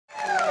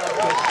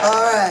All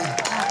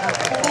right.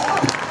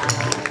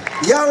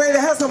 Y'all ready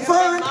to have some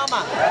fun?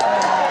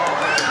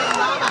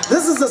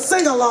 This is a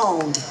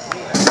sing-along.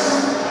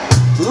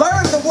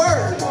 Learn the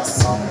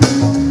words.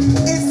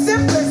 It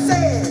simply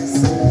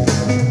says,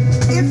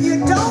 if you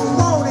don't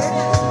want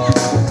it,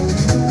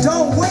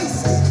 don't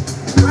waste it.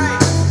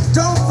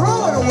 Don't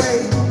throw it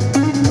away.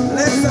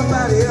 Let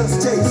somebody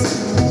else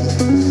taste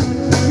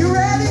it. You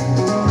ready?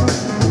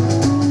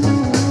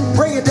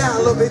 Bring it down a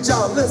little bit,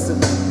 y'all. Listen.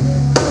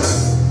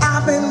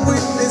 I've been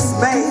with this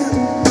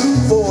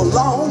man for a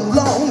long,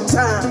 long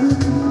time.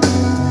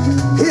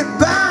 He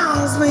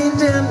buys me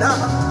dinner,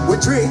 we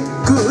drink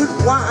good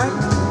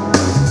wine.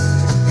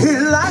 He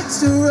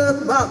likes to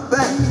rub my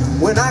back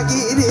when I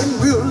get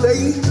in real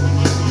late.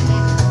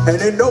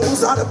 And he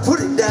knows how to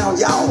put it down,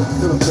 y'all,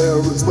 in a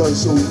very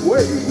special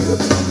way.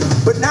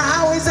 But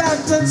now he's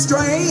acting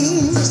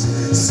strange,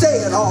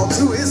 staying all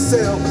to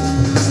himself.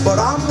 But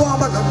I'm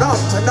woman enough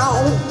to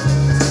know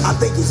I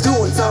think he's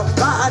doing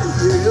somebody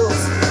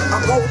else.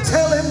 I'm gonna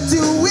tell him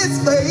to his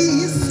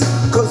face,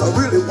 cause I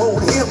really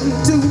want him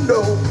to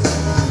know.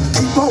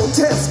 Keep on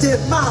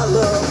testing my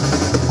love.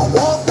 I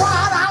walk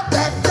right out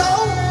that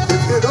door.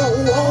 If you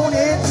don't want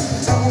it,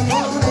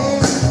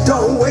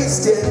 don't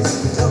waste it.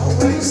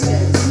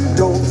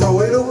 Don't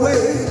throw it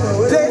away.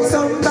 Let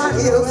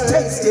somebody else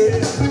taste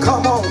it.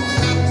 Come on.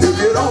 If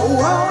you don't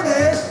want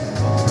it,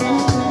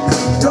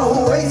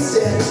 don't waste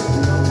it.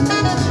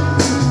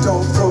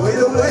 Don't throw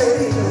it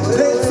away.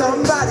 Let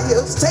somebody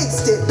else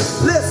taste it.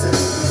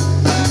 Listen,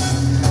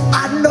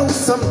 I know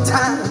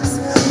sometimes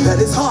that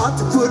it's hard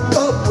to put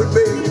up with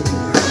me.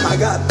 I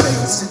got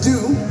things to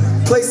do,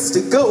 places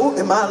to go,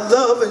 and my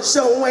love and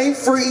show ain't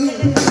free.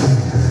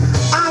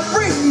 I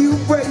bring you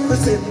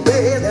breakfast in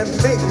bed and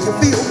make you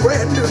feel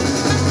brand new.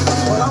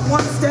 But I'm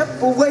one step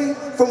away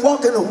from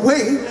walking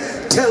away,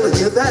 telling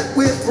you that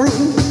we're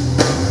through.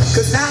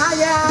 Cause now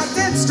you're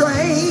acting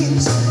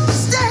strange,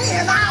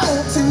 staying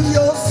out to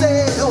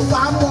yourself.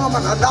 I'm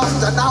woman enough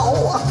to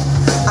know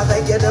I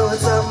think you're doing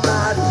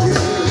somebody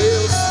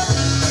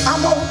else.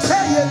 I'm gonna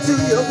tell you to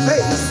your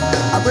face,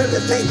 I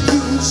really think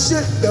you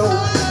should know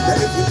that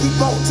if you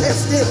keep on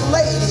testing,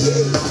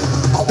 lady,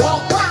 I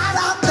walk right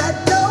out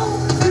that door.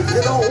 If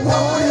you don't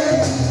want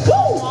it,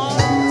 woo,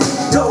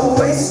 don't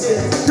waste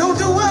it. Don't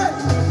do what?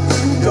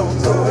 Don't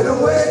throw it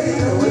away.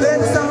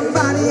 Let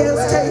somebody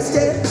else taste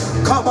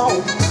it. Come on.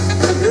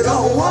 If you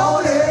don't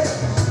want it,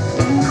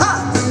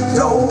 ha,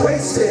 don't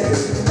waste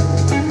it.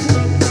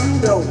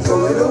 Don't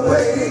throw it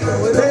away.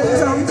 Let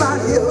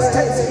somebody else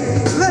taste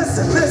it.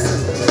 Listen,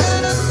 listen.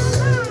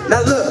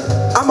 Now look,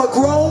 I'm a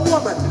grown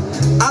woman.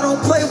 I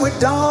don't play with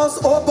dolls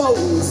or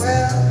bows.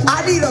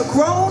 I need a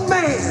grown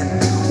man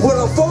with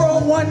a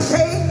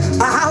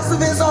 401k, a house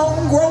of his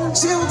own, grown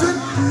children,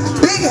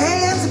 big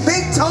hands,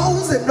 big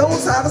toes, and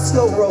knows how to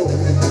slow roll.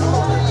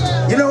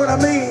 You know what I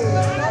mean?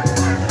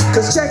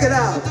 Cause check it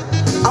out.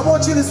 I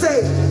want you to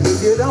say,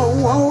 if you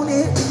don't want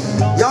it,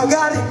 y'all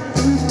got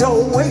it?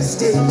 Don't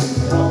waste it.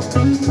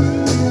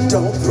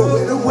 Don't throw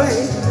it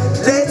away.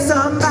 Let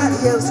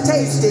somebody else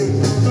taste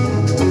it.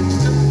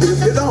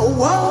 If you don't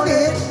want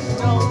it,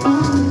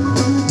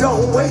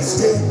 don't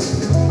waste it.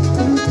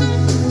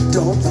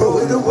 Don't throw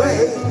it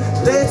away.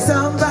 Let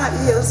somebody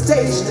else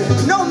taste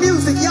it. No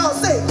music, y'all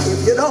say,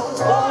 if you don't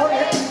want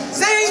it,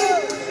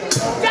 sing.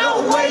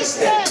 Don't waste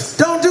it.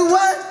 Don't do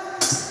what?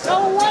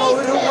 Don't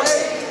waste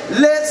it.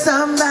 Let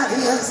somebody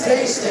else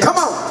taste it. Come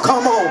on,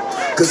 come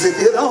on. Cause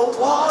if you don't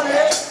want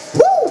it,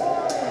 woo,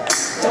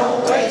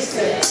 Don't waste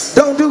it.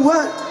 don't do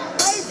what?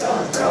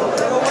 Don't throw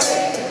it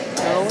away.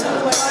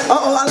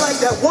 Uh-oh, I like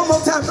that. One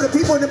more time for the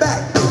people in the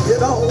back. If you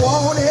don't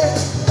want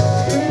it,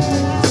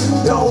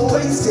 don't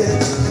waste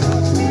it.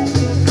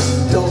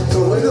 Don't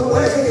throw it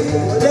away.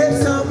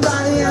 Let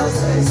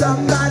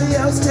somebody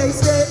else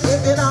taste it.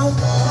 If you don't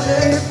want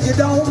it, if you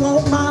don't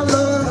want my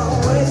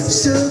love,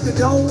 sugar,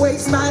 don't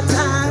waste my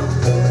time.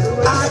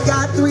 I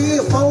got 3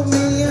 or 4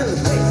 million,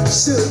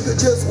 sugar,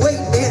 just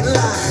waiting in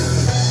line.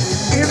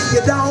 If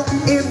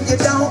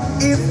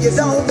you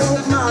don't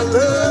want my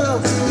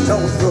love,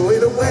 don't throw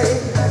it away.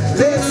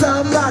 Let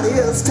somebody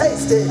else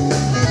taste it.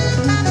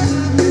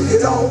 If you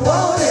don't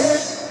want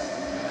it,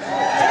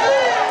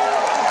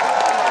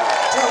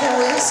 don't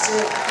waste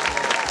it.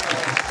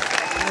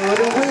 Throw it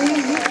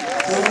away,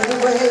 throw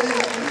it away.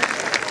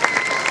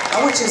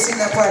 I want you to sing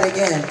that part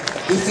again.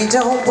 If you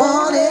don't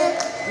want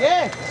it,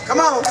 Yeah.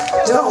 come on,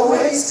 don't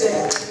waste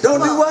it.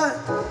 Don't do what?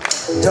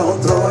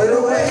 Don't throw it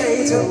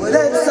away.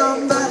 Let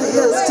somebody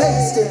else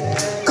taste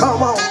it.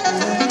 Come on.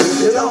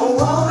 If you don't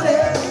want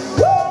it,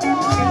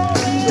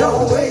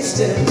 don't waste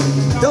it.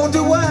 Don't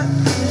do what?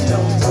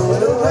 Don't throw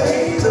it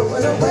away. Throw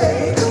it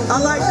away. I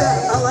like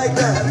that. I like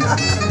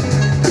that.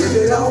 If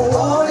you don't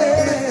want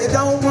it, if you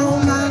don't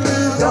want my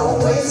love,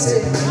 don't waste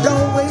it.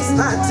 Don't waste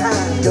my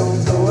time. Don't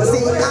throw it away.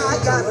 See, I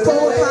got 4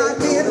 or 5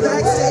 men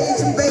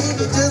backstage, and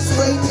baby, just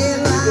waiting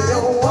in line. If you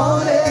don't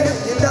want it,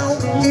 if you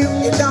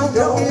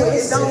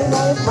don't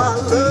want my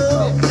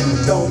love,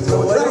 don't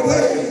throw it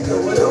away.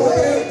 Don't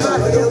let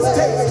anybody else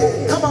taste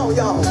it. Come on,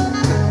 y'all.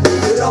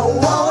 If you don't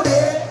want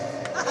it,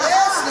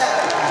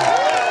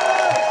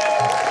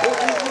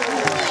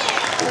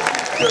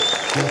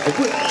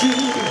 Would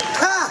you